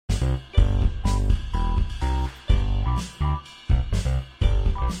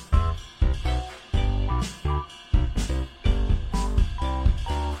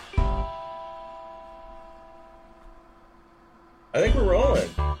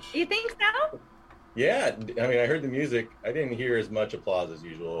Yeah, I mean, I heard the music. I didn't hear as much applause as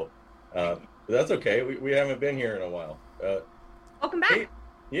usual, but that's okay. We haven't been here in a while. Welcome Hey, back.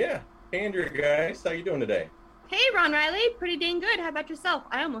 yeah. Hey, Andrew, guys, how you doing today? Hey, Ron Riley. Pretty dang good. How about yourself?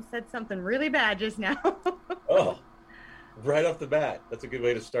 I almost said something really bad just now. Oh, right off the bat, that's a good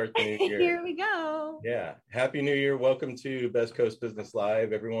way to start the new year. Here we go. Yeah, Happy New Year. Welcome to Best Coast Business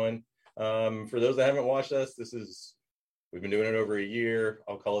Live, everyone. For those that haven't watched us, we've been doing it over a year.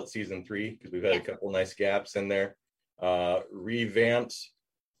 I'll call it season 3 because we've had a Yes. couple nice gaps in there. Revamped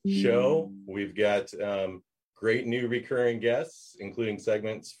show. We've got great new recurring guests, including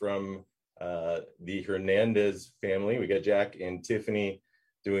segments from the Hernandez family. We got Jack and Tiffany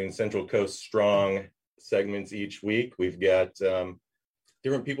doing Central Coast Strong segments each week. We've got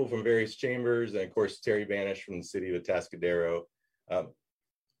different people from various chambers, and of course, Terry Banish from the city of Atascadero, um,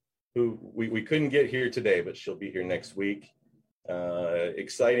 who we couldn't get here today, but she'll be here next week.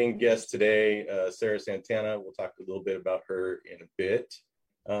 Exciting guest today, Sarah Santana. We'll talk a little bit about her in a bit.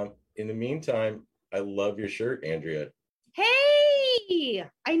 In the meantime, I love your shirt, Andrea. Hey,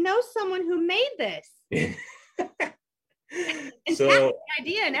 I know someone who made this and So, patented the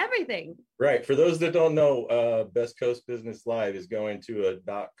idea and everything. right, for those that don't know, Best Coast Business Live is going to a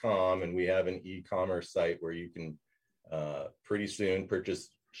 .com, and we have an e-commerce site where you can pretty soon purchase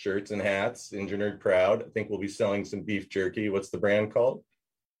shirts and hats. Engineered Proud. I think we'll be selling some beef jerky. What's the brand called?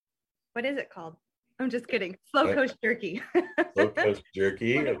 What is it called? I'm just kidding. Slow Coast Jerky. Slow Coast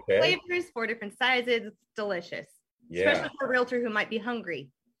Jerky. Four different Okay. flavors, 4 different sizes. It's delicious. Yeah. Especially for a realtor who might be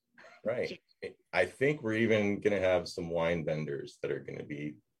hungry. Right. I think we're even going to have some wine vendors that are going to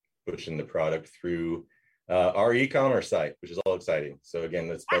be pushing the product through our e-commerce site, which is all exciting. So again,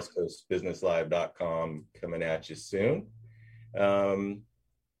 that's bestcoastbusinesslive.com coming at you soon.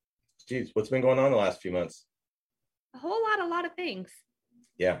 Geez, what's been going on the last few months? A lot of things.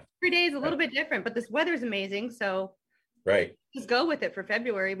 Yeah. Every day is a little bit different, but this weather's amazing. So right. Just go with it for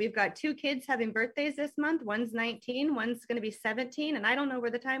February. We've got 2 kids having birthdays this month. One's 19, one's going to be 17, and I don't know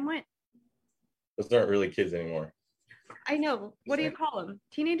where the time went. Those aren't really kids anymore. I know. What do you call them?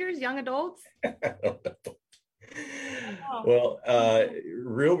 Teenagers, young adults? I don't know. Well,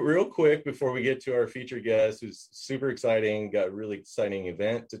 real quick before we get to our featured guest, who's super exciting, got a really exciting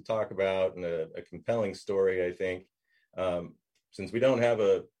event to talk about and a compelling story, I think. Since we don't have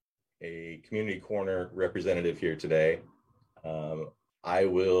a community corner representative here today, I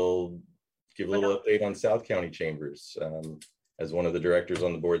will give a little update on South County Chambers as one of the directors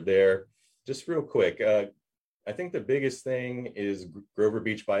on the board there. Just real quick, I think the biggest thing is Grover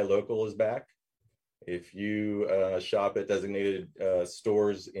Beach Buy Local is back. If you shop at designated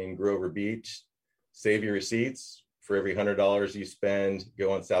stores in Grover Beach, save your receipts. For every $100 you spend,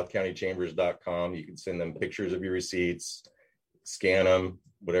 go on southcountychambers.com. You can send them pictures of your receipts, scan them,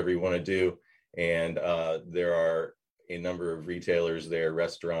 whatever you want to do. And there are a number of retailers there,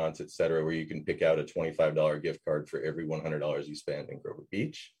 restaurants, et cetera, where you can pick out a $25 gift card for every $100 you spend in Grover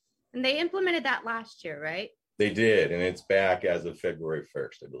Beach. And they implemented that last year, right? They did, and it's back as of February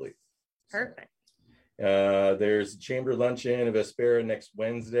 1st, I believe. Perfect. There's a chamber luncheon of Vespera next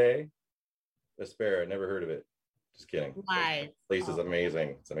Wednesday. Vespera, never heard of it. Just kidding. Lies. The place is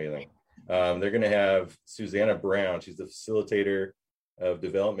amazing. It's amazing. They're going to have Susanna Brown. She's the facilitator of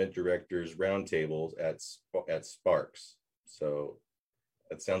development directors roundtables at Sparks. So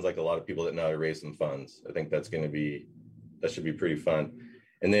that sounds like a lot of people that know how to raise some funds. I think that should be pretty fun.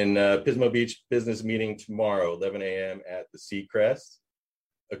 And then Pismo Beach business meeting tomorrow, 11 a.m. at the Seacrest.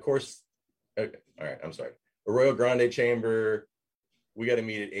 Of course, okay, all right, I'm sorry. Arroyo Grande Chamber, we got to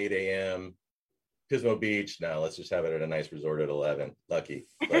meet at 8 a.m. Pismo Beach, no, let's just have it at a nice resort at 11. Lucky.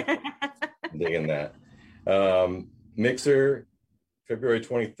 I'm digging that. Mixer, February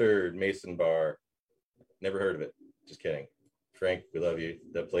 23rd, Mason Bar. Never heard of it. Just kidding. Frank, we love you.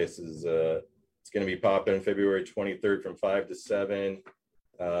 That place is, it's going to be popping February 23rd from 5 to 7.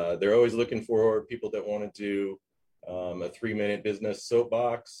 They're always looking for people that want to do a 3-minute business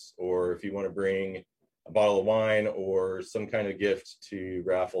soapbox, or if you want to bring a bottle of wine or some kind of gift to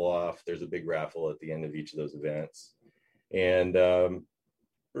raffle off. There's a big raffle at the end of each of those events. And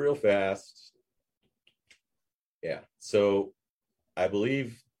real fast. Yeah. So I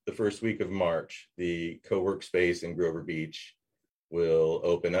believe the first week of March, the co-work space in Grover Beach will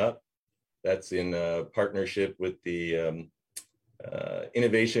open up. That's in partnership with the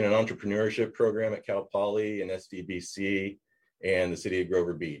Innovation and Entrepreneurship Program at Cal Poly and SDBC and the city of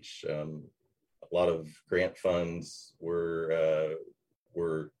Grover Beach. A lot of grant funds were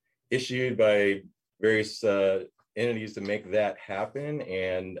issued by various entities to make that happen.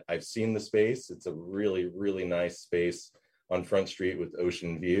 And I've seen the space. It's a really, really nice space on Front Street with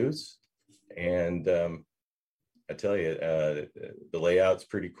ocean views. And I tell you, the layout's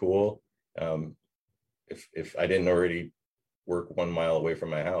pretty cool. If I didn't already work 1 mile away from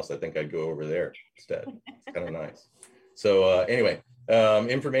my house, I think I'd go over there instead. It's kind of nice. So anyway,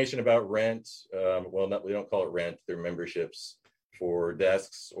 information about rent. Well, we don't call it rent. They're memberships for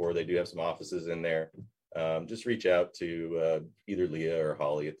desks, or they do have some offices in there. Just reach out to either Leah or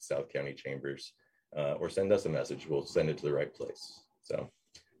Holly at the South County Chambers, or send us a message. We'll send it to the right place. So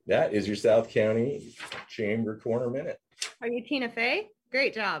that is your South County Chamber Corner Minute. Are you Tina Fey?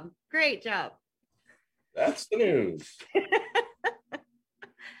 Great job. Great job. That's the news.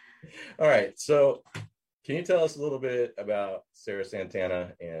 All right. So can you tell us a little bit about Sarah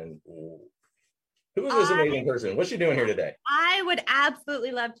Santana, and who is this amazing person? What's she doing here today? I would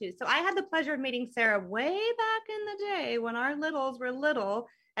absolutely love to. So I had the pleasure of meeting Sarah way back in the day when our littles were little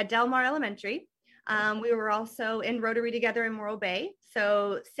at Del Mar Elementary. We were also in Rotary together in Morro Bay.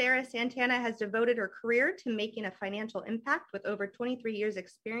 So Sarah Santana has devoted her career to making a financial impact with over 23 years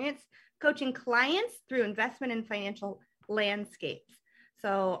experience coaching clients through investment in financial landscapes.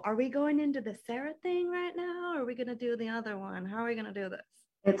 So are we going into the Sarah thing right now, or are we going to do the other one? How are we going to do this?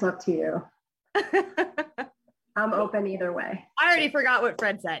 It's up to you. I'm open either way. I already forgot what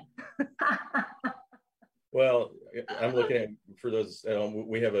Fred said. Well, I'm looking at, for those,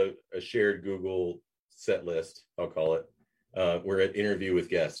 we have a shared Google set list, I'll call it. We're at interview with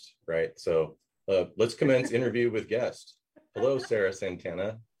guest, right? So let's commence interview with guest. Hello, Sarah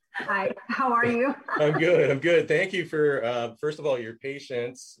Santana. Hi, how are you? I'm good. Thank you for, first of all, your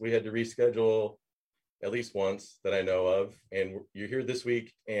patience. We had to reschedule at least once that I know of, and you're here this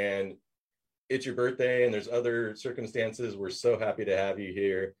week, and it's your birthday, and there's other circumstances. We're so happy to have you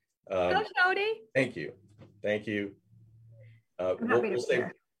here. Go, Jody. Thank you.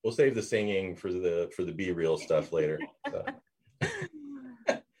 We'll save the singing for the Be Real stuff later.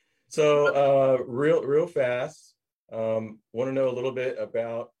 So real fast, want to know a little bit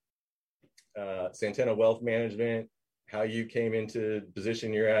about Santana Wealth Management, how you came into the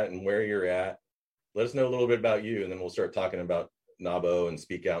position you're at and where you're at. Let us know a little bit about you, and then we'll start talking about NAWBO and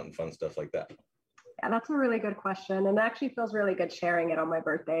Speak Out and fun stuff like that. Yeah, that's a really good question. And it actually feels really good sharing it on my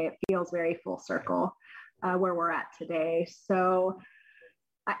birthday. It feels very full circle where we're at today. So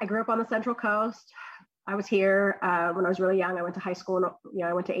I grew up on the Central Coast. I was here when I was really young. I went to high school, and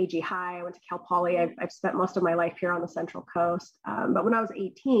I went to AG High. I went to Cal Poly. I've spent most of my life here on the Central Coast. But when I was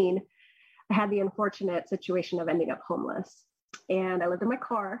 18, I had the unfortunate situation of ending up homeless. And I lived in my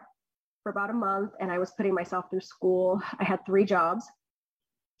car for about a month, and I was putting myself through school. I had 3 jobs.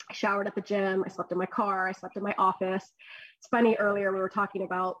 I showered at the gym. I slept in my car. I slept in my office. It's funny, earlier we were talking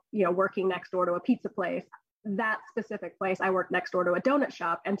about, working next door to a pizza place. That specific place, I worked next door to a donut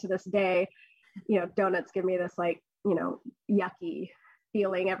shop. And to this day, donuts give me this yucky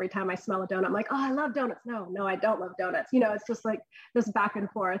feeling every time I smell a donut. I'm like, oh, I love donuts. No, I don't love donuts. It's just like this back and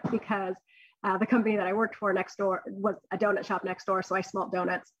forth, because the company that I worked for next door was a donut shop next door. So I smelled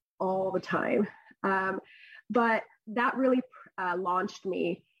donuts all the time. But that really launched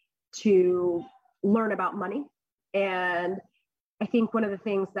me to learn about money. And I think one of the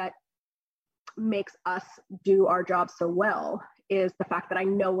things that makes us do our job so well is the fact that I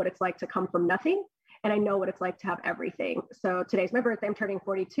know what it's like to come from nothing, and I know what it's like to have everything. So today's my birthday. I'm turning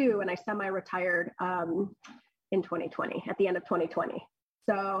 42, and I semi-retired in 2020, at the end of 2020.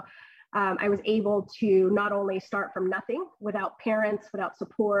 So I was able to not only start from nothing, without parents, without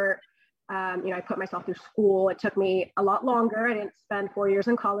support. I put myself through school. It took me a lot longer. I didn't spend 4 years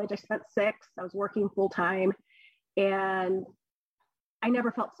in college. I spent 6. I was working full time, and I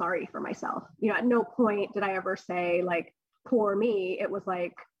never felt sorry for myself. At no point did I ever say, like, poor me. It was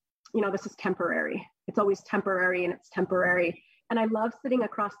like, this is temporary. It's always temporary, and it's temporary. And I love sitting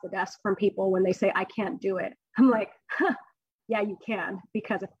across the desk from people when they say, I can't do it. I'm like, yeah, you can.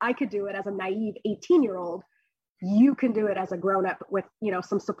 Because if I could do it as a naive 18-year-old, you can do it as a grown-up with,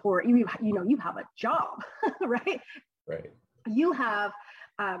 some support. You have a job, right? Right. You have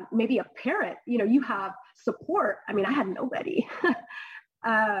maybe a parent, you have support. I mean, I had nobody.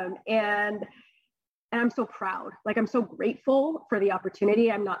 And I'm so proud. Like, I'm so grateful for the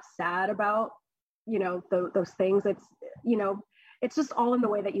opportunity. I'm not sad about, those things. It's just all in the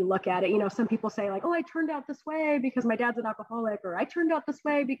way that you look at it. Some people say, like, oh, I turned out this way because my dad's an alcoholic, or I turned out this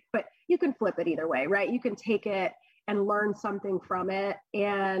way, but you can flip it either way, right? You can take it and learn something from it.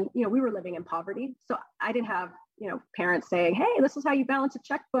 And, we were living in poverty. So I didn't have, parents saying, hey, this is how you balance a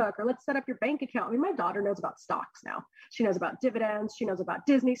checkbook, or let's set up your bank account. I mean, my daughter knows about stocks now. She knows about dividends. She knows about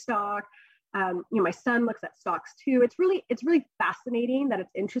Disney stock. My son looks at stocks too. It's really fascinating that it's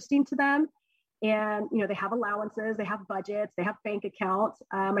interesting to them. And, they have allowances, they have budgets, they have bank accounts.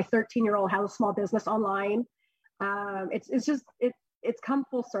 My 13-year-old has a small business online. It's come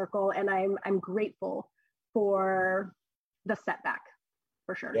full circle, and I'm grateful for the setback,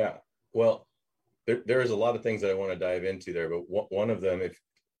 for sure. Yeah. Well, there's a lot of things that I want to dive into there, but one of them,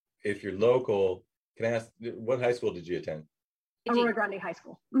 if you're local, can I ask, what high school did you attend? Aurora Grande High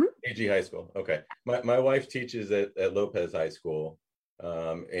School. Mm-hmm. AG High School. Okay. My wife teaches at Lopez High School,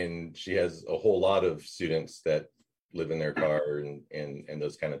 and she has a whole lot of students that live in their car and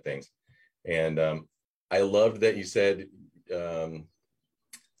those kind of things. And I loved that you said,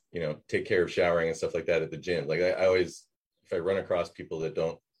 take care of showering and stuff like that at the gym. Like I always, if I run across people that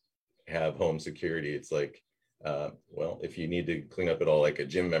don't have home security, it's like, well, if you need to clean up at all, like a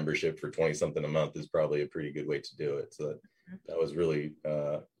gym membership for 20 something a month is probably a pretty good way to do it. So that was really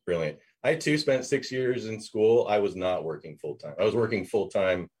brilliant. I too spent 6 years in school. I was not working full-time. I was working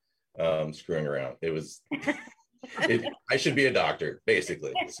full-time, screwing around. It was, I should be a doctor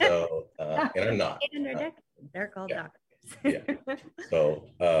basically. So, and I'm not. They're called doctors. Yeah. So,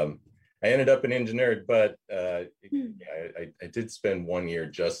 I ended up an engineer, but I did spend 1 year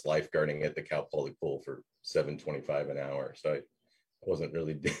just lifeguarding at the Cal Poly pool for $7.25 an hour. So I wasn't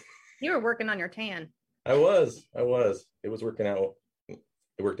really. You were working on your tan. I was. It was working out.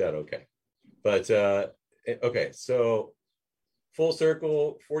 It worked out okay. But okay, so full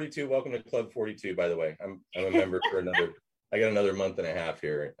circle, 42. Welcome to Club 42. By the way, I'm a member for another. I got another month and a half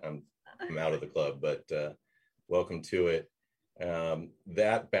here. I'm out of the club, but welcome to it.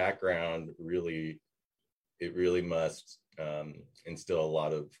 That background really must instill a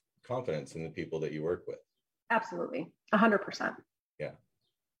lot of confidence in the people that you work with. Absolutely. 100%. Yeah.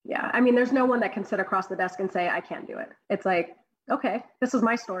 Yeah. I mean, there's no one that can sit across the desk and say, I can't do it. It's like, okay, this is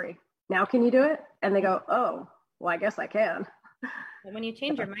my story. Now, can you do it? And they go, oh, well, I guess I can. And when you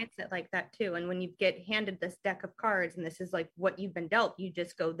change your mindset like that too, and when you get handed this deck of cards and this is like what you've been dealt, you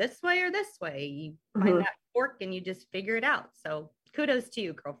just go this way or this way. You find that fork and you just figure it out. So kudos to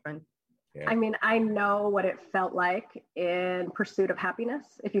you, girlfriend. Yeah. I mean, I know what it felt like in Pursuit of Happiness.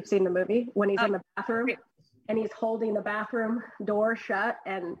 If you've seen the movie, when he's in the bathroom and he's holding the bathroom door shut,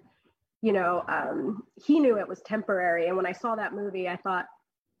 and he knew it was temporary. And when I saw that movie, I thought,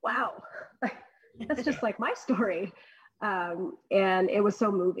 wow, that's just like my story. And it was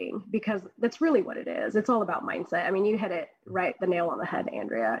so moving because that's really what it is. It's all about mindset. I mean, you hit it right, the nail on the head,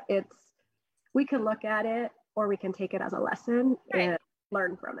 Andrea. We can look at it or we can take it as a lesson and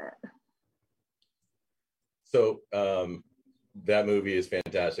learn from it. So that movie is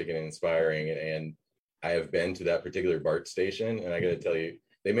fantastic and inspiring. And I have been to that particular BART station, and I got to tell you,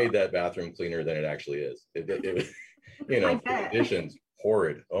 they made that bathroom cleaner than it actually is. It was, the additions,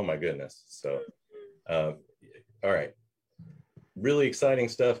 horrid. Oh my goodness. So, all right. Really exciting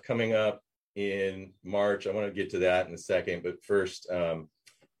stuff coming up in March. I want to get to that in a second, but first, I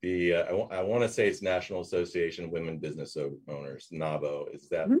want to say it's National Association of Women Business Owners, NAWBO. Is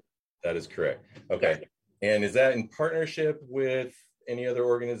that that is correct? Okay. Yes. And is that in partnership with any other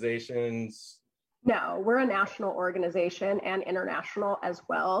organizations? No, we're a national organization and international as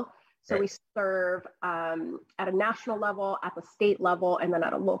well. So we serve at a national level, at the state level, and then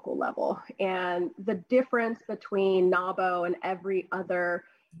at a local level. And the difference between NAWBO and every other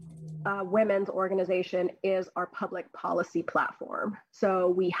women's organization is our public policy platform. So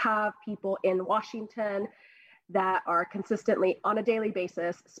we have people in Washington that are consistently on a daily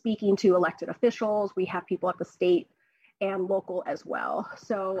basis speaking to elected officials. We have people at the state and local as well.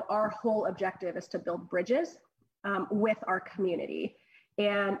 So our whole objective is to build bridges with our community.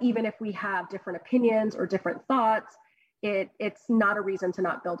 And even if we have different opinions or different thoughts, it's not a reason to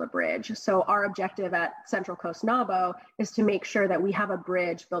not build a bridge. So our objective at Central Coast NAWBO is to make sure that we have a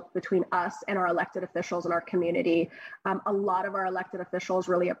bridge built between us and our elected officials in our community. A lot of our elected officials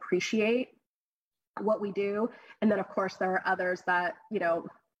really appreciate what we do. And then of course, there are others that,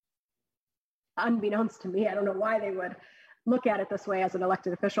 unbeknownst to me, I don't know why they would look at it this way as an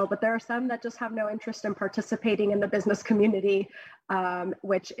elected official, but there are some that just have no interest in participating in the business community,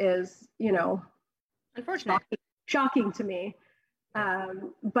 which is, unfortunate, shocking to me.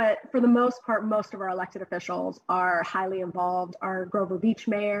 But for the most part, most of our elected officials are highly involved. Our Grover Beach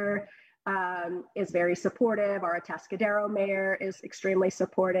mayor is very supportive. Our Atascadero mayor is extremely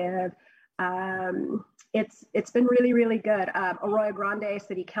supportive. It's been really, really good. Arroyo Grande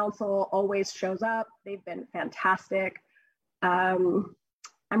City Council always shows up. They've been fantastic. I'm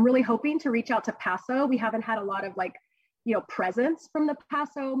really hoping to reach out to Paso. We haven't had a lot of presence from the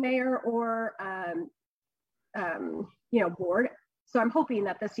Paso mayor or, board. So I'm hoping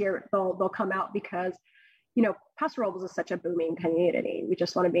that this year they'll come out because, pastoral is such a booming community. We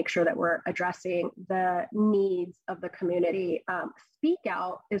just want to make sure that we're addressing the needs of the community. Speak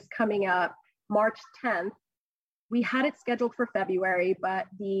Out is coming up March 10th. We had it scheduled for February, but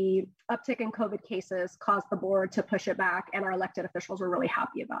the uptick in COVID cases caused the board to push it back, and our elected officials were really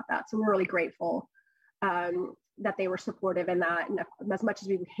happy about that. So we're really grateful that they were supportive in that. And as much as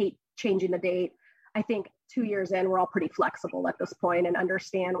we would hate changing the date, I think 2 years in, we're all pretty flexible at this point and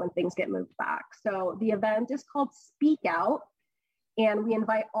understand when things get moved back. So the event is called Speak Out, and we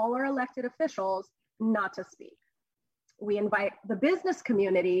invite all our elected officials not to speak. We invite the business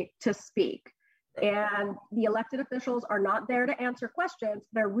community to speak. And the elected officials are not there to answer questions.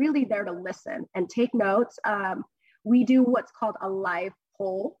 They're really there to listen and take notes. We do what's called a live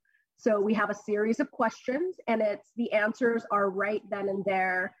poll. So we have a series of questions, and the answers are right then and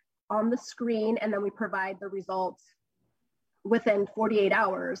there on the screen, and then we provide the results within 48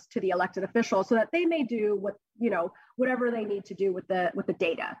 hours to the elected officials so that they may do whatever they need to do with the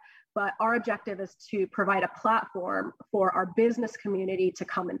data. But our objective is to provide a platform for our business community to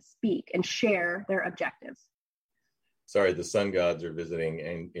come and speak and share their objectives. Sorry, the sun gods are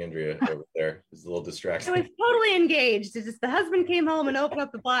visiting Andrea over there. It's a little distracting. I was totally engaged. It's just the husband came home and opened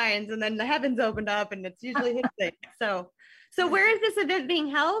up the blinds, and then the heavens opened up, and it's usually his thing. So where is this event being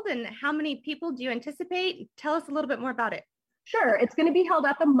held, and how many people do you anticipate? Tell us a little bit more about it. Sure. It's going to be held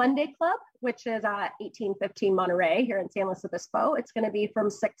at the Monday Club, which is at 1815 Monterey here in San Luis Obispo. It's going to be from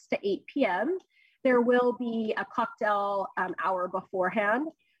 6 to 8 p.m. There will be a cocktail hour beforehand,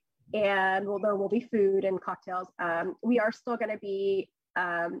 and there will be food and cocktails. We are still going to be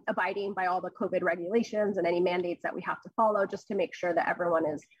abiding by all the COVID regulations and any mandates that we have to follow just to make sure that everyone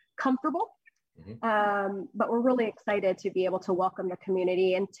is comfortable. Mm-hmm. But we're really excited to be able to welcome the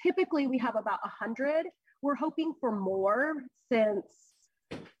community. And typically we have about 100. We're hoping for more since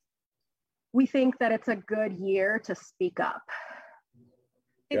we think that it's a good year to speak up.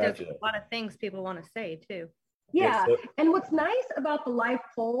 I think there's a lot of things people want to say too. Yeah. And what's nice about the live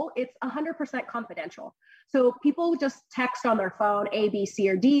poll, it's 100% confidential. So people just text on their phone, A, B, C,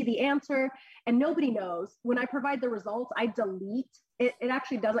 or D, the answer, and nobody knows. When I provide the results, I delete. It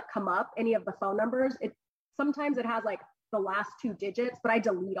actually doesn't come up any of the phone numbers. Sometimes it has like the last 2 digits, but I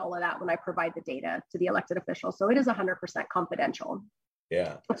delete all of that when I provide the data to the elected officials. So it is 100% confidential.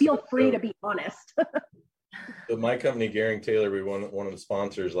 Yeah. Feel free to be honest. So my company, Gehring Taylor, we won one of the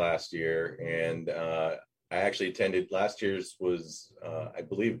sponsors last year, and I actually attended. Last year's was, I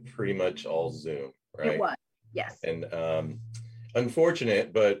believe, pretty much all Zoom, right? It was, yes. And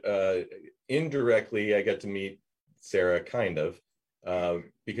unfortunate, but indirectly, I got to meet Sarah, kind of,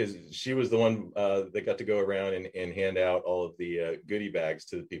 because she was the one that got to go around and hand out all of the goodie bags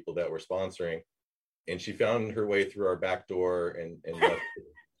to the people that were sponsoring. And she found her way through our back door and left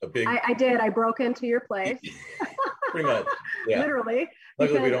a big... I did. I broke into your place. Pretty much, yeah. Literally.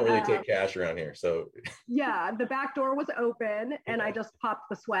 Luckily, we don't really take cash around here, so. Yeah, the back door was open, and I just popped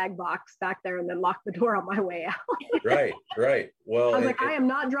the swag box back there and then locked the door on my way out. Right. Well, I was I am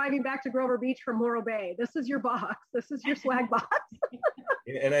not driving back to Grover Beach from Morro Bay. This is your box. This is your swag box.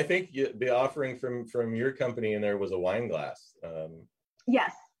 And I think the offering from your company in there was a wine glass.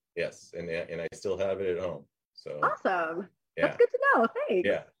 Yes. Yes, and I still have it at home. So awesome. Yeah. That's good to know. Thanks.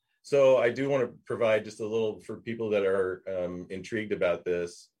 Yeah. So I do want to provide just a little for people that are intrigued about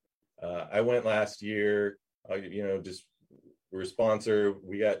this. I went last year, just we're a sponsor.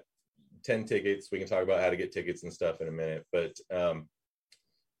 We got 10 tickets. We can talk about how to get tickets and stuff in a minute. But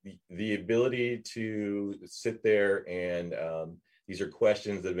the ability to sit there and these are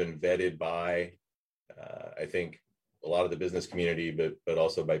questions that have been vetted by, I think, a lot of the business community, but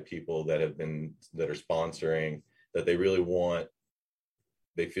also by people that are sponsoring, that they really want.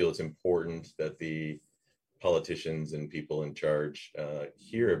 They feel it's important that the politicians and people in charge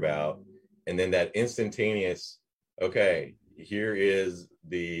hear about, and then that instantaneous, okay, here is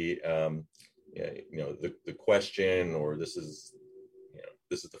the question, or this is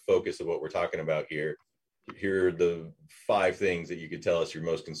the focus of what we're talking about here. Here are the 5 things that you could tell us you're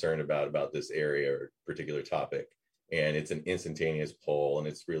most concerned about this area or particular topic, and it's an instantaneous poll, and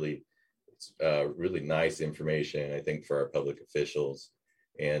it's really nice information, I think, for our public officials.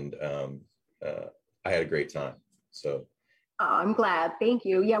 And I had a great time. So I'm glad. Thank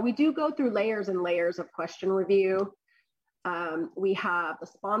you. Yeah, we do go through layers and layers of question review. We have the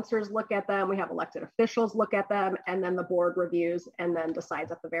sponsors look at them, we have elected officials look at them, and then the board reviews and then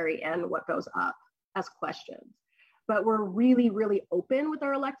decides at the very end what goes up as questions. But we're really, really open with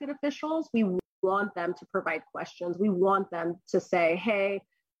our elected officials. We want them to provide questions. We want them to say, hey,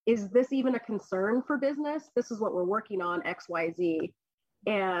 is this even a concern for business? This is what we're working on, X, Y, Z.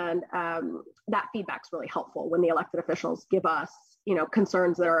 And that feedback's really helpful when the elected officials give us,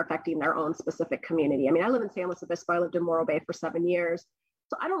 concerns that are affecting their own specific community. I mean, I live in San Luis Obispo. I lived in Morro Bay for 7 years.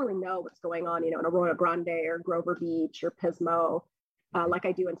 So I don't really know what's going on, in Arroyo Grande or Grover Beach or Pismo, like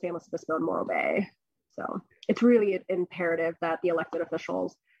I do in San Luis Obispo and Morro Bay. So it's really imperative that the elected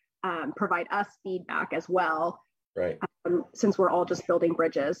officials provide us feedback as well, right? Since we're all just building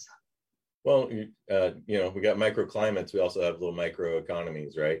bridges. Well, we got microclimates. We also have little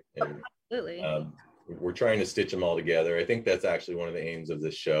microeconomies, right? And, absolutely. We're trying to stitch them all together. I think that's actually one of the aims of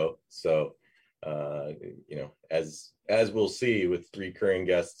this show. So, as we'll see with recurring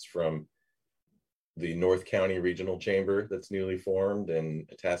guests from the North County Regional Chamber that's newly formed, and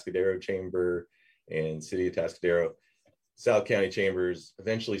Atascadero Chamber and City of Atascadero, South County Chambers,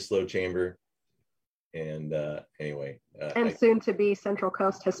 eventually SLO Chamber. And soon to be Central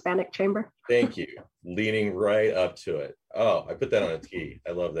Coast Hispanic Chamber. Thank you. Leading right up to it. Oh, I put that on a T.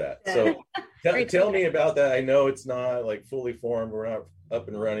 I love that. So tell me about that. I know it's not like fully formed. We're not up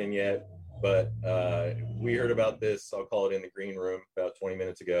and running yet, but we heard about this. I'll call it in the green room about 20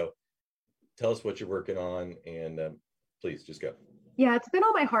 minutes ago. Tell us what you're working on, and please just go. Yeah, it's been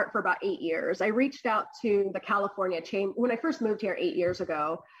on my heart for about 8 years. I reached out to the California Chamber when I first moved here 8 years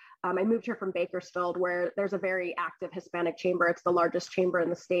ago. I moved here from Bakersfield, where there's a very active Hispanic chamber. It's the largest chamber in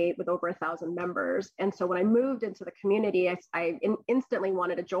the state with over 1,000 members. And so when I moved into the community, I instantly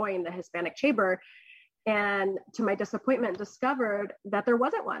wanted to join the Hispanic chamber. And to my disappointment, discovered that there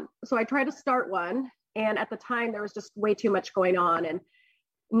wasn't one. So I tried to start one. And at the time, there was just way too much going on. And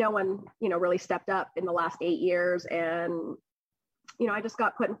no one, really stepped up in the last 8 years. And, I just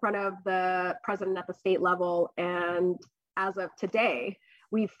got put in front of the president at the state level. And as of today,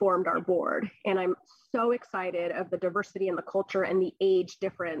 we've formed our board, and I'm so excited of the diversity and the culture and the age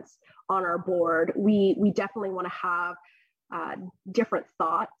difference on our board. We definitely want to have different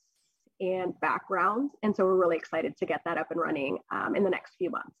thoughts and backgrounds, and so we're really excited to get that up and running in the next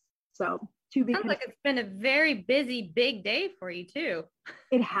few months. So sounds like it's been a very busy, big day for you too.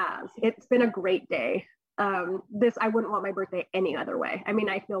 It has. It's been a great day. I wouldn't want my birthday any other way. I mean,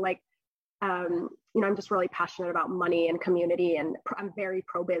 I feel like I'm just really passionate about money and community, and I'm very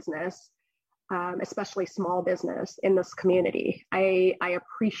pro-business, especially small business in this community. I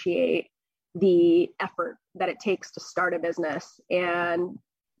appreciate the effort that it takes to start a business, and,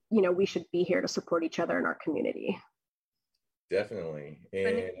 we should be here to support each other in our community. Definitely.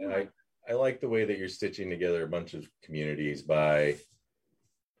 And I like the way that you're stitching together a bunch of communities by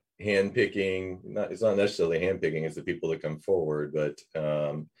handpicking. It's not necessarily handpicking, it's the people that come forward, but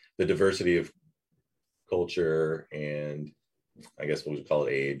the diversity of culture, and I guess we'll call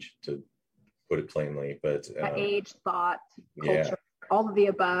it age, to put it plainly, but age, thought, culture, all of the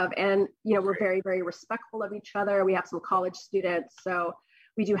above. And we're very, very respectful of each other. We have some college students, so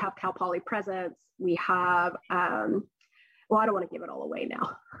we do have Cal Poly presence. We have I don't want to give it all away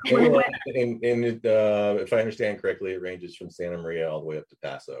now. If I understand correctly, it ranges from Santa Maria all the way up to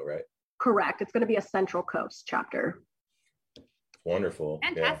Paso, right? Correct. It's going to be a Central Coast chapter. Wonderful.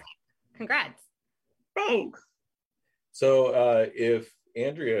 Fantastic. Yeah. Congrats. Thanks. So if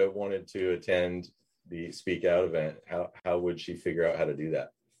Andrea wanted to attend the Speak Out event, how would she figure out how to do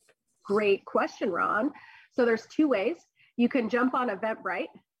that? Great question, Ron. So there's two ways. You can jump on Eventbrite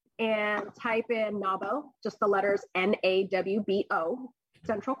and type in NAWBO, just the letters NAWBO,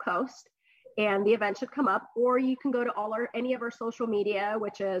 Central Coast, and the event should come up. Or you can go to any of our social media,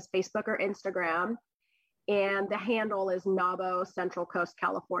 which is Facebook or Instagram, and the handle is NAWBO Central Coast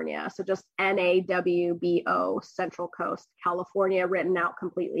California. So just NAWBO Central Coast California, written out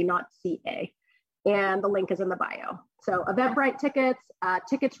completely, not CA. And the link is in the bio. So Eventbrite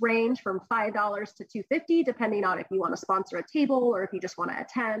tickets range from $5 to $250, depending on if you want to sponsor a table or if you just want to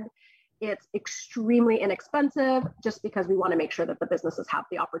attend. It's extremely inexpensive, just because we want to make sure that the businesses have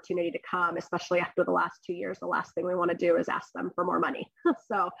the opportunity to come, especially after the last 2 years. The last thing we want to do is ask them for more money.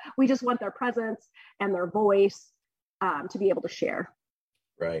 So we just want their presence and their voice to be able to share.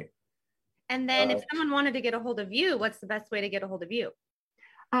 Right. And then if someone wanted to get a hold of you, what's the best way to get a hold of you?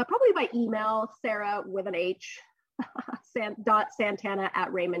 Probably by email, Sarah with an H,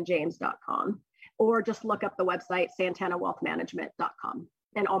 .santana@raymondjames.com, or just look up the website, santanawealthmanagement.com,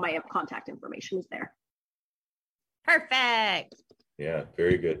 and all my contact information is there. Perfect. Yeah,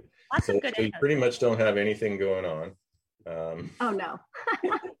 very good. So you pretty much don't have anything going on. Oh, no.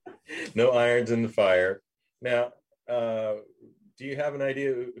 No irons in the fire. Now, do you have an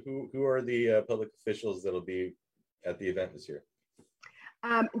idea who are the public officials that'll be at the event this year?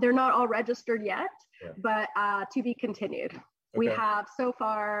 They're not all registered yet, but to be continued. Okay. We have so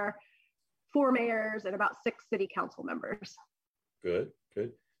far 4 mayors and about 6 city council members. Good.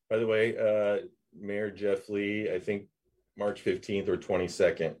 By the way, Mayor Jeff Lee, I think March 15th or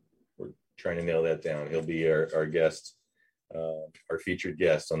 22nd, we're trying to nail that down. He'll be our guest, our featured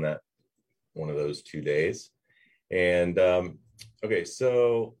guest on that one of those 2 days. And okay,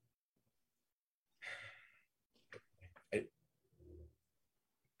 so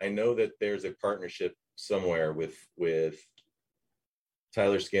I know that there's a partnership somewhere with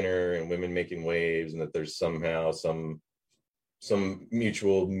Tyler Skinner and Women Making Waves, and that there's somehow some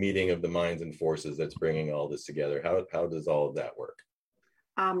mutual meeting of the minds and forces that's bringing all this together. How does all of that work?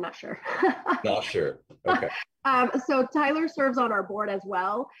 I'm not sure. Not sure. Okay. So Tyler serves on our board as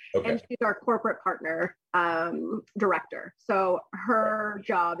well, and she's our corporate partner director. So her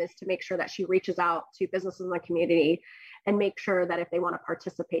job is to make sure that she reaches out to businesses in the community and make sure that if they want to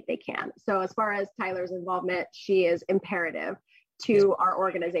participate, they can. So as far as Tyler's involvement, she is imperative to our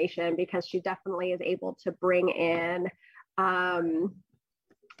organization because she definitely is able to bring in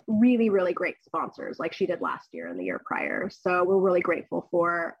really, really great sponsors like she did last year and the year prior. So we're really grateful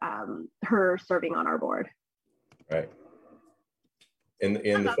for her serving on our board. Right. And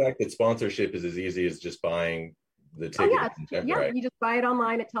the fact that sponsorship is as easy as just buying the ticket. Right? You just buy it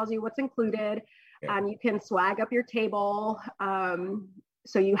online. It tells you what's included. Yeah. You can swag up your table.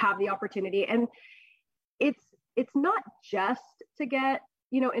 So you have the opportunity. And it's not just to get,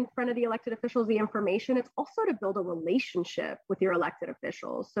 in front of the elected officials, the information, it's also to build a relationship with your elected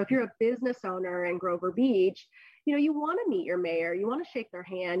officials. So if you're a business owner in Grover Beach, you want to meet your mayor, you want to shake their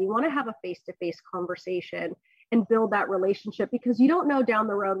hand, you want to have a face-to-face conversation and build that relationship because you don't know down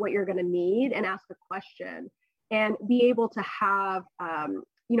the road what you're going to need and ask a question and be able to have,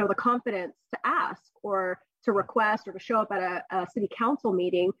 the confidence to ask or to request or to show up at a city council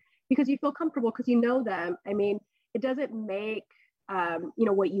meeting because you feel comfortable because you know them. I mean, it doesn't make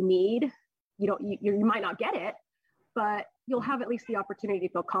what you need, you might not get it, but you'll have at least the opportunity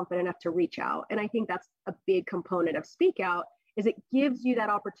to feel confident enough to reach out. And I think that's a big component of Speak Out is it gives you that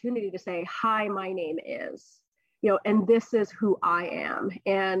opportunity to say, hi, my name is, and this is who I am.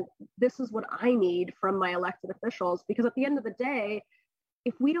 And this is what I need from my elected officials, because at the end of the day,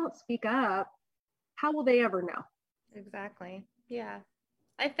 if we don't speak up, how will they ever know? Exactly. Yeah.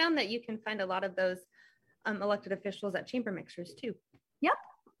 I found that you can find a lot of those elected officials at chamber mixers too. Yep.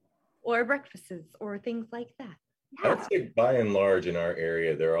 Or breakfasts or things like that. Yeah. I would say by and large in our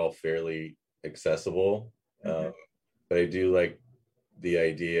area, they're all fairly accessible. Mm-hmm. But I do like the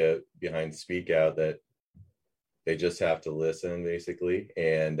idea behind Speak Out that they just have to listen basically.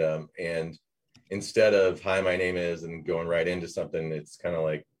 And instead of, hi, my name is, and going right into something, it's kind of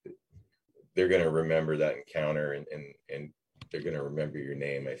like, they're going to remember that encounter and they're going to remember your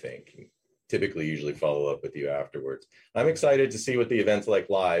name, I think. And typically usually follow up with you afterwards. I'm excited to see what the event's like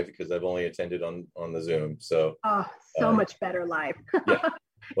live because I've only attended on the Zoom. So much better live. Yeah.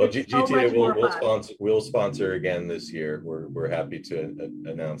 Well, GTA will sponsor again this year. We're happy to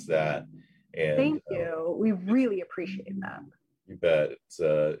announce that. And thank you. We really appreciate that. You bet.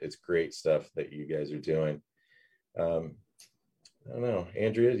 It's great stuff that you guys are doing. I don't know,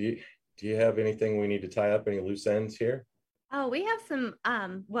 Andrea, do you have anything we need to tie up? Any loose ends here? Oh, we have some,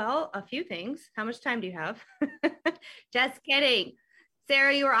 a few things. How much time do you have? Just kidding.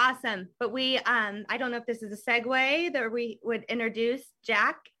 Sarah, you were awesome. But I don't know if this is a segue that we would introduce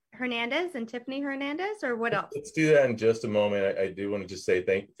Jack Hernandez and Tiffany Hernandez or what else? Let's do that in just a moment. I do want to just say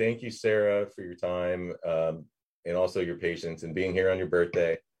thank you, Sarah, for your time and also your patience and being here on your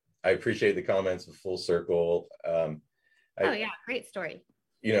birthday. I appreciate the comments of Full Circle. Great story.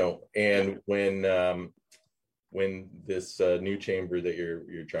 And when this new chamber that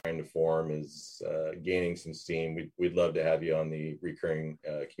you're trying to form is gaining some steam, we'd love to have you on the recurring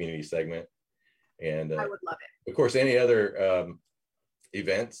community segment. And I would love it. Of course, any other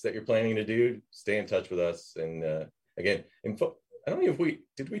events that you're planning to do, stay in touch with us. And again, I don't know if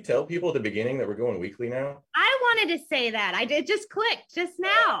did we tell people at the beginning that we're going weekly now? I wanted to say that. It just clicked just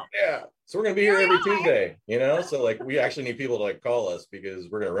now. Yeah. So we're going to be here every Tuesday, so like we actually need people to call us because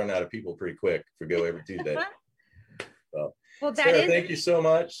we're going to run out of people pretty quick if we go every Tuesday. Well, Sarah, thank you so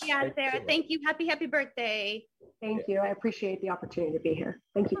much. Yeah, Sarah, thank you. Happy birthday. Thank you. I appreciate the opportunity to be here.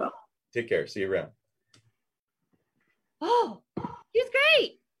 Thank you both. Take care. See you around. Oh, she's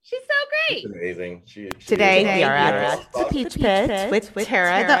great. She's so great. She's amazing. Today we are at the Peach Pit with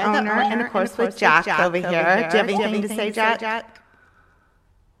Tara, the owner, and of course with Jack over here. Do you have anything to say, Jack?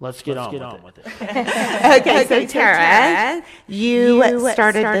 Let's get on with it. Okay, so Tara, you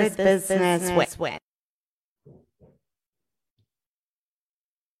started this business when?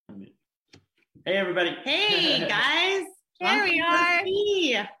 Hey, everybody. Hey, guys. Here we are.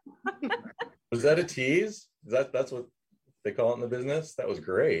 Was that a tease? That's what? they call it in the business. That was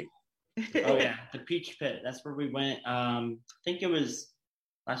great. Oh yeah, the Peach Pit. That's where we went. I think it was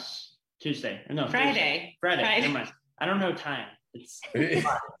last Tuesday. No, Friday. Friday. Never mind. I don't know time. It's okay.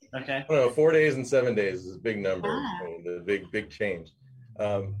 I don't know, 4 days and 7 days is a big number. Ah. The big change.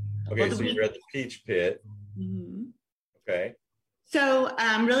 Okay, so you're at the Peach Pit. Mm-hmm. Okay. So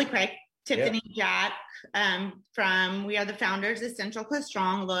really quick, Tiffany, Jack, we are the founders of Central Coast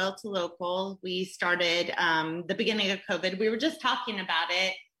Strong, loyal to local. We started the beginning of COVID. We were just talking about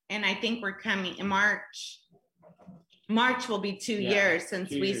it, and I think we're coming in March. March will be 2 years since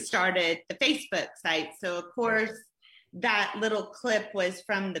we started the Facebook site. So of course, that little clip was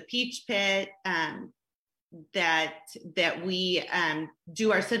from the Peach Pit that we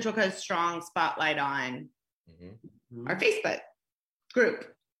do our Central Coast Strong spotlight on our Facebook group.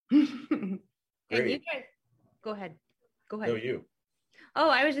 And you guys, go ahead. No, you. Oh,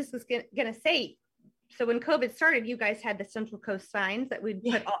 I was just gonna say. So when COVID started, you guys had the Central Coast signs that we'd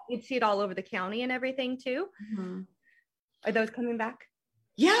you'd see it all over the county and everything too. Mm-hmm. Are those coming back?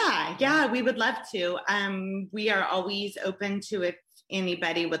 Yeah, we would love to. We are always open to if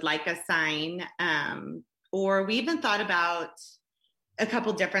anybody would like a sign. Or we even thought about a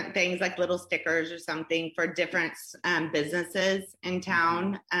couple different things like little stickers or something for different businesses in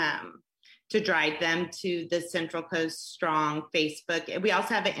town to drive them to the Central Coast Strong Facebook. We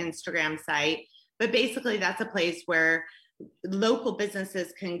also have an Instagram site, but basically that's a place where local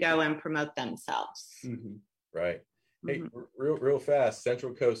businesses can go and promote themselves. Mm-hmm. Right. Hey, real fast,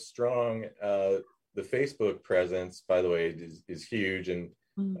 Central Coast Strong, the Facebook presence, by the way, is huge. And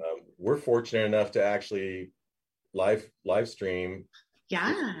we're fortunate enough to actually live stream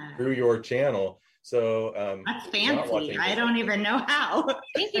through your channel. So that's fancy. I don't even know how.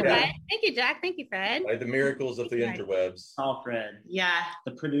 Thank you, Fred. Thank you, Jack. Thank you, Fred. The miracles of the interwebs. Oh, Fred. Yeah.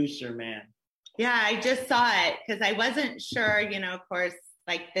 The producer, man. Yeah, I just saw it because I wasn't sure, of course,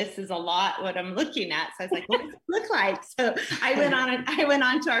 like this is a lot what I'm looking at. So I was like, what does it look like? So I went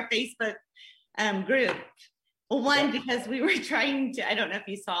on to our Facebook group. Well, one, because we were trying to, I don't know if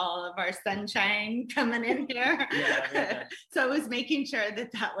you saw all of our sunshine coming in here. Yeah. So I was making sure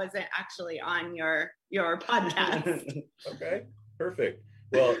that wasn't actually on your podcast. Okay, perfect.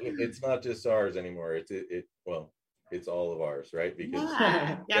 Well, it's not just ours anymore. It's all of ours, right? Because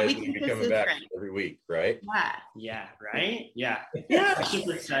we can be coming back every week, right? Yeah, right? Yeah. I'm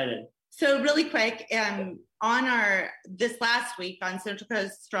super excited. So really quick, on this last week on Central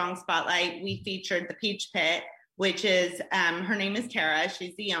Coast Strong Spotlight, we featured the Peach Pit, which is, her name is Tara.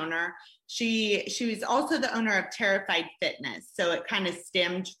 She's the owner. She was also the owner of Terrified Fitness. So it kind of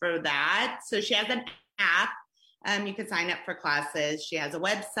stemmed for that. So she has an app. You can sign up for classes. She has a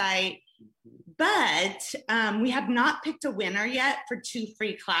website. But we have not picked a winner yet for 2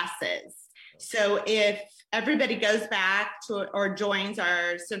 free classes. So if everybody goes back to or joins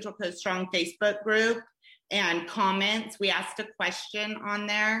our Central Coast Strong Facebook group and comments, we asked a question on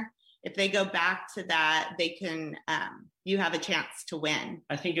there. If they go back to that, they can, you have a chance to win.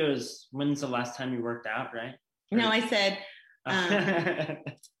 I think it was, when's the last time you worked out, right? No, I said, I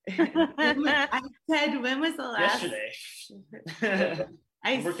said, when was the last? Yesterday.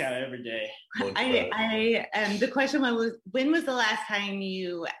 I work out every day. The question was, when was the last time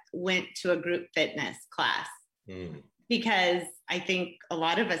you went to a group fitness class? Because I think a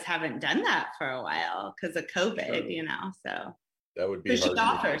lot of us haven't done that for a while because of COVID, so. That would be she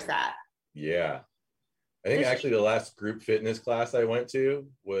offers that. Yeah. I think actually the last group fitness class I went to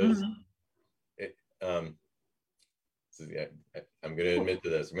was, I'm going to admit to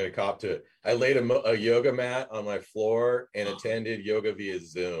this. I'm going to cop to it. I laid a yoga mat on my floor and attended yoga via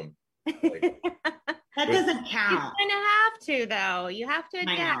Zoom. That doesn't count. You kind of have to, though. You have to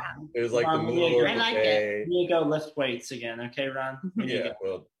adapt. It was like the middle of the day. You go lift weights again, okay, Ron?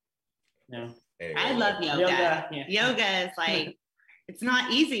 Well, no. Anyway. I love yoga. Yoga is like, it's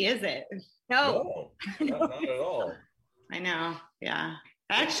not easy, is it? No, not at all. I know. Yeah.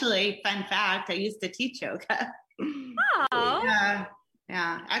 Actually, fun fact, I used to teach yoga. Oh. Yeah.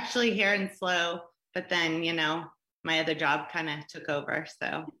 Actually here in SLO, but then, my other job kind of took over.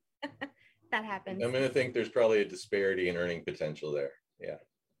 So that happens. I'm going to think there's probably a disparity in earning potential there. Yeah.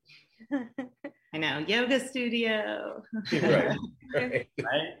 I know. Yoga studio. Right.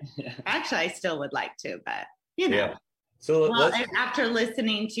 Actually, I still would like to, but Yeah. So after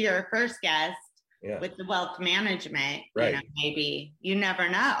listening to your first guest with the wealth management, maybe you never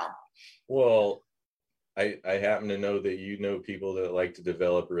know. Well, I happen to know that you know people that like to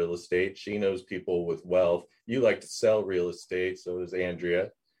develop real estate. She knows people with wealth. You like to sell real estate. So does Andrea.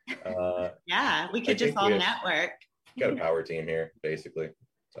 We could just all network. Got a power team here, basically.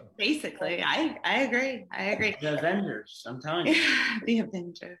 So. Basically, I agree. The Avengers, I'm telling you. The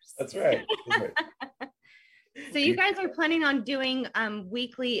Avengers. That's right. So you guys are planning on doing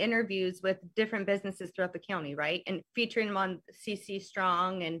weekly interviews with different businesses throughout the county, right? And featuring them on CC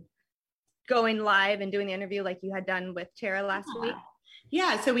Strong and going live and doing the interview like you had done with Tara last week?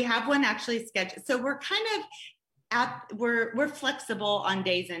 Yeah, so we have one actually scheduled. So we're kind of we're flexible on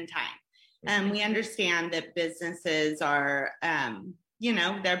days and time. We understand that businesses are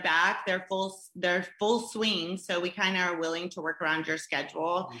they're back, they're full swing. So we kind of are willing to work around your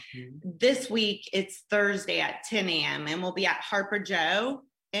schedule. This week it's Thursday at 10 a.m. and we'll be at Harper Joe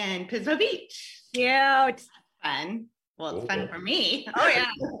in Pismo Beach. Yeah, it's fun. Well, it's fun for me. Oh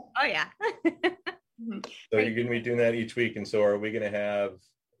yeah. So you're going to be doing that each week, and so are we going to have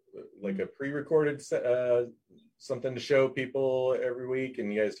like a pre-recorded something to show people every week,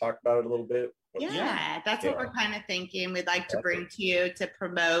 and you guys talk about it a little bit? That's what we're kind of thinking. We'd like to bring to you to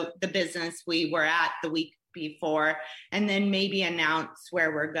promote the business we were at the week before, and then maybe announce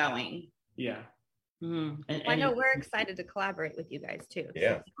where we're going. Yeah. Mm-hmm. And I know we're excited to collaborate with you guys too.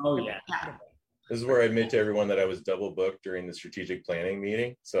 Yeah. Oh yeah. This is where I admit to everyone that I was double booked during the strategic planning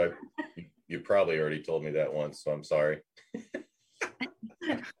meeting. So you probably already told me that once, so I'm sorry.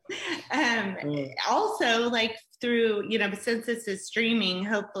 Also, like through, since this is streaming,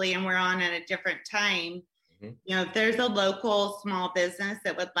 hopefully, and we're on at a different time, if there's a local small business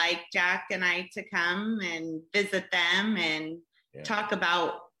that would like Jack and I to come and visit them and talk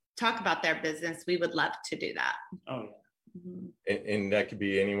about their business, we would love to do that. Oh, yeah. And that could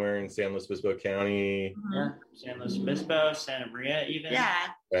be anywhere in San Luis Obispo County. Yeah, San Luis Obispo, Santa Maria, even. Yeah,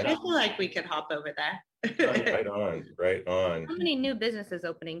 right. I feel like we could hop over there. Right on. So many new businesses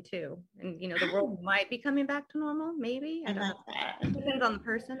opening too, and the world might be coming back to normal. Maybe I don't know. It depends on the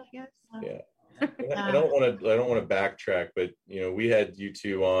person, I guess. Yeah. I don't want to backtrack, but we had you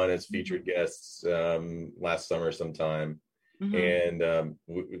two on as featured guests last summer sometime, and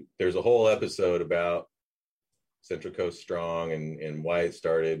there's a whole episode about Central Coast Strong and why it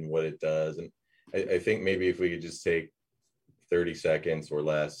started and what it does. And I think maybe if we could just take 30 seconds or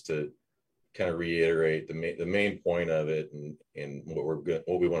less to kind of reiterate the main point of it and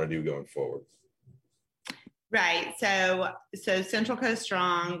what we want to do going forward. Right. So Central Coast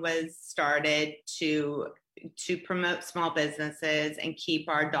Strong was started to promote small businesses and keep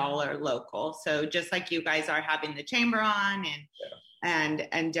our dollar local. So just like you guys are having the chamber on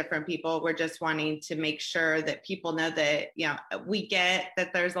and different people, we're just wanting to make sure that people know that, we get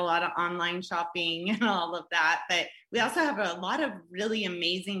that there's a lot of online shopping and all of that, but we also have a lot of really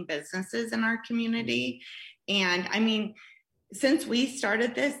amazing businesses in our community. And I mean, since we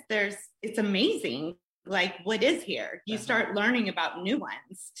started this, it's amazing. Like what is here? You start learning about new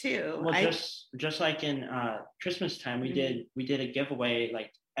ones too. Well, just like in Christmas time, we did a giveaway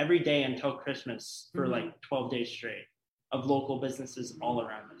like every day until Christmas for like 12 days straight of local businesses all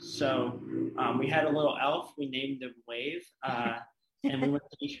around us. So we had a little elf. We named him Wave, and we went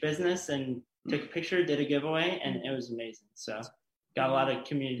to each business and took a picture, did a giveaway, and it was amazing. So got a lot of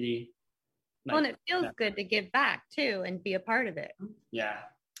community. Well, and it feels good to give back too and be a part of it.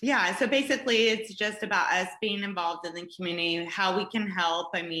 Yeah. So basically it's just about us being involved in the community, how we can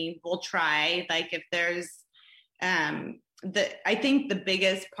help. I mean, we'll try, like if there's, I think the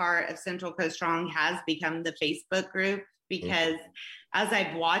biggest part of Central Coast Strong has become the Facebook group, because as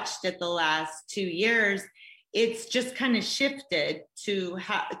I've watched it the last 2 years, it's just kind of shifted to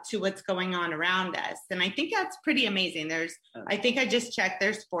what's going on around us. And I think that's pretty amazing. I think I just checked,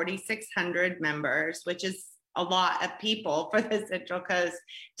 there's 4,600 members, which is a lot of people for the Central Coast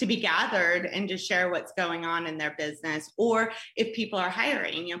to be gathered and to share what's going on in their business. Or if people are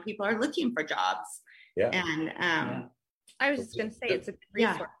hiring, people are looking for jobs. Yeah. And I was just going to say, it's a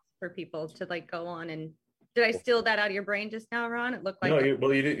resource for people to go on and. Did I steal that out of your brain just now, Ron? It looked like. No,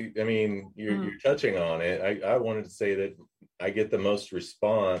 you did. I mean, you're touching on it. I wanted to say that I get the most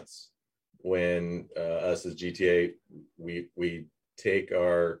response when us as GTA, we take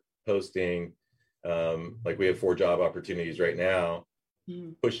our posting, like we have 4 job opportunities right now,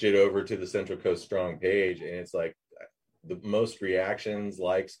 pushed it over to the Central Coast Strong page, and it's like the most reactions,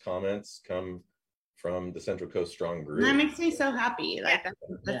 likes, comments come from the Central Coast Strong group. That makes me so happy.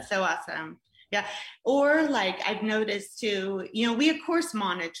 That's so awesome. Yeah. Or I've noticed too, we of course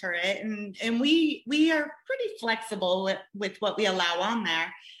monitor it and we are pretty flexible with what we allow on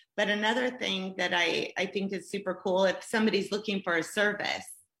there. But another thing that I think is super cool, if somebody's looking for a service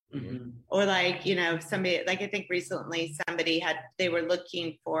or somebody, I think recently they were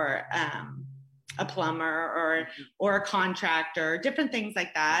looking for a plumber or a contractor, different things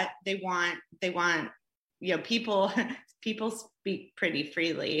like that. They want people speak pretty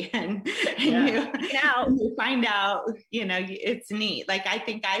freely, and Yeah. you find out, it's neat. Like, I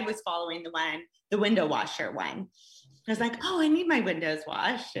think I was following the window washer one. I was like, oh, I need my windows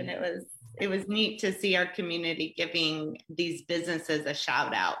washed. And it was neat to see our community giving these businesses a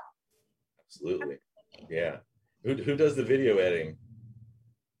shout out. Absolutely. Yeah. Who does the video editing?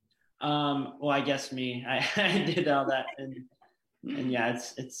 Well, I guess me. I did all that, and yeah,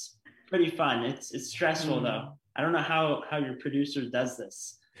 it's pretty fun. It's stressful though. I don't know how your producer does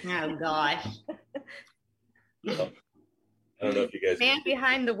this. Oh gosh. Well, I don't know if you guys. Man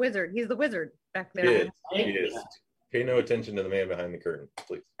behind the wizard. He's the wizard back there. He is. Pay no attention to the man behind the curtain,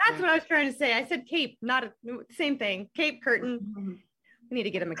 please. That's what I was trying to say. I said cape, not same thing. Cape, curtain. We need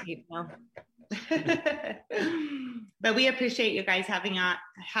to get him a cape now. But we appreciate you guys having us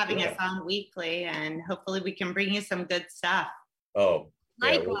on weekly, and hopefully we can bring you some good stuff. Oh,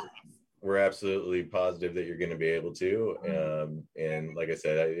 likewise. We're absolutely positive that you're going to be able to. And like I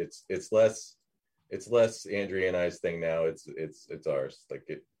said, it's less Andrea and I's thing now. It's ours. Like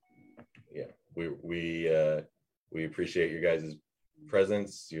it. Yeah, we appreciate your guys'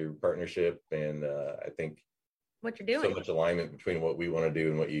 presence, your partnership, and I think what you're doing. So much alignment between what we want to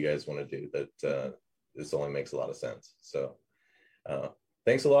do and what you guys want to do that this only makes a lot of sense. So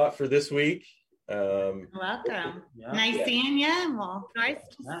thanks a lot for this week. Welcome. Yeah. Nice seeing you. Well, nice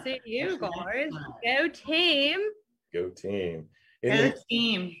to see you guys. Go team. Go team. Go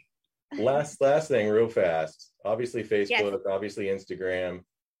team. Last thing real fast. Obviously Facebook, obviously Instagram.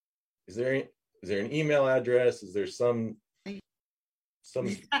 Is there an email address? Is there some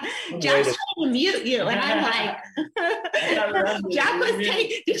Josh trying to mute you, and I'm like, Jack was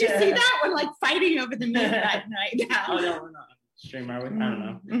did you see that? We're like fighting over the mute button right now. Oh no, we're not. Streamer, I don't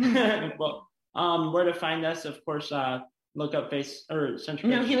know. Well, where to find us? Of course, look up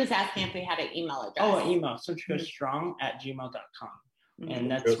Central. No, he was asking if we had an email address. Oh, an email, centralcoaststrong@gmail.com,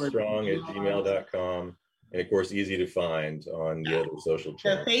 and that's strong@gmail.com. And of course, easy to find on the other social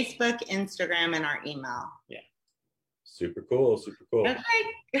channels. So Facebook, Instagram, and our email. Yeah. Super cool. Okay.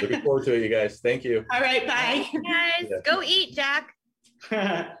 Looking forward to it, you guys. Thank you. All right, bye. Guys, go eat, Jack.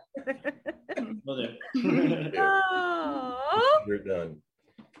 Will do. Oh. You're done.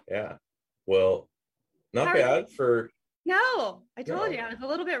 Yeah. Well, not bad for. No, I told you I was a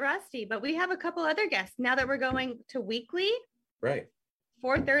little bit rusty, but we have a couple other guests now that we're going to weekly. Right.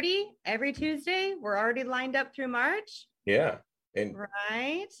 4:30 every Tuesday. We're already lined up through March. Yeah. And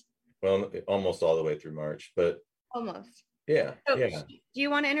right. Well, almost all the way through March, but almost. Yeah. So yeah. Do you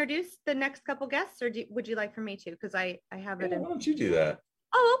want to introduce the next couple guests, or would you like for me to? Because I have it. Why don't you do that?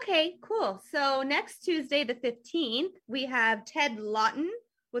 Oh, okay, cool. So next Tuesday, the 15th, we have Ted Lawton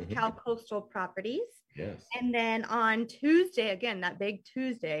with Cal Coastal Properties. Yes. And then on Tuesday, again, that big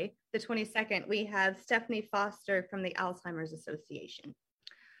Tuesday, the 22nd, we have Stephanie Foster from the Alzheimer's Association.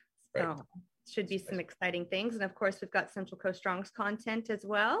 So right. Should be some exciting things. And of course, we've got Central Coast Strong's content as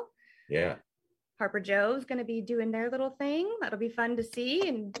well. Yeah. Harper Joe's going to be doing their little thing. That'll be fun to see.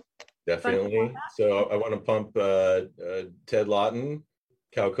 And definitely. So I want to pump Ted Lawton,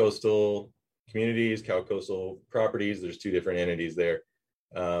 Cal Coastal Communities, Cal Coastal Properties. There's two different entities there.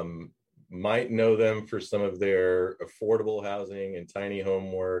 Might know them for some of their affordable housing and tiny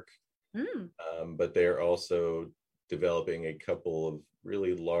home work, but they're also developing a couple of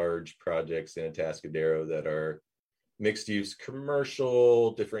really large projects in Atascadero that are mixed use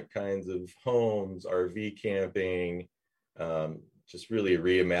commercial, different kinds of homes, RV camping, just really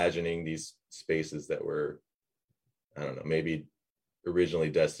reimagining these spaces that were, I don't know, maybe originally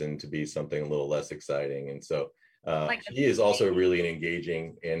destined to be something a little less exciting. And so he is also really an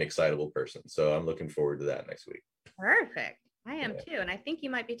engaging and excitable person. So I'm looking forward to that next week. Perfect. I am too. And I think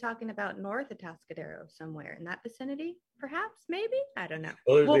you might be talking about north Atascadero somewhere in that vicinity, perhaps, maybe? I don't know.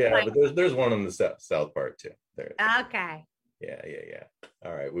 Well, but there's one in the south part too. There. Okay. Yeah.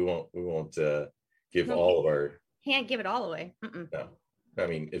 All right. We won't give all of our. Can't give it all away. No. I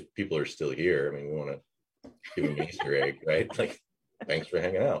mean, if people are still here, I mean, we want to give them an Easter egg, right? Like, thanks for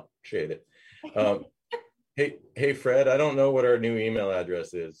hanging out. Appreciate it. Hey, Fred, I don't know what our new email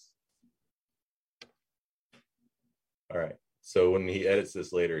address is. All right. So when he edits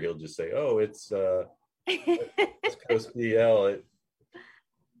this later, he'll just say, "Oh, it's Coast BL."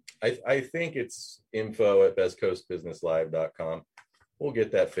 I think it's info@bestcoastbusinesslive.com. We'll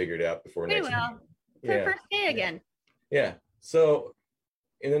get that figured out before next week. For first day again. Yeah. So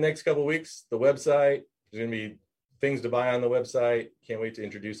in the next couple of weeks, the website, there's going to be things to buy on the website. Can't wait to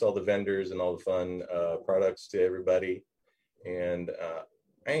introduce all the vendors and all the fun products to everybody. And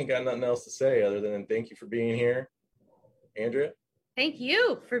I ain't got nothing else to say other than thank you for being here. Andrea? Thank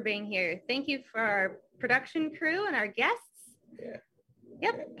you for being here. Thank you for our production crew and our guests. Yeah.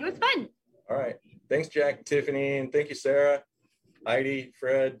 Yep, it was fun. All right. Thanks, Jack, Tiffany, and thank you, Sarah, Heidi,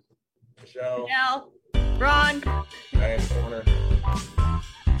 Fred, Michelle, Ron, Diane Corner.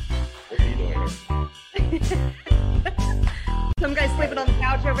 What are you doing here? Some guy's sleeping on the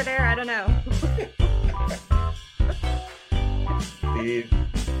couch over there. I don't know. Steve,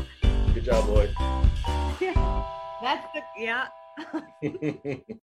 good job, boy. Yeah, that's the, yeah.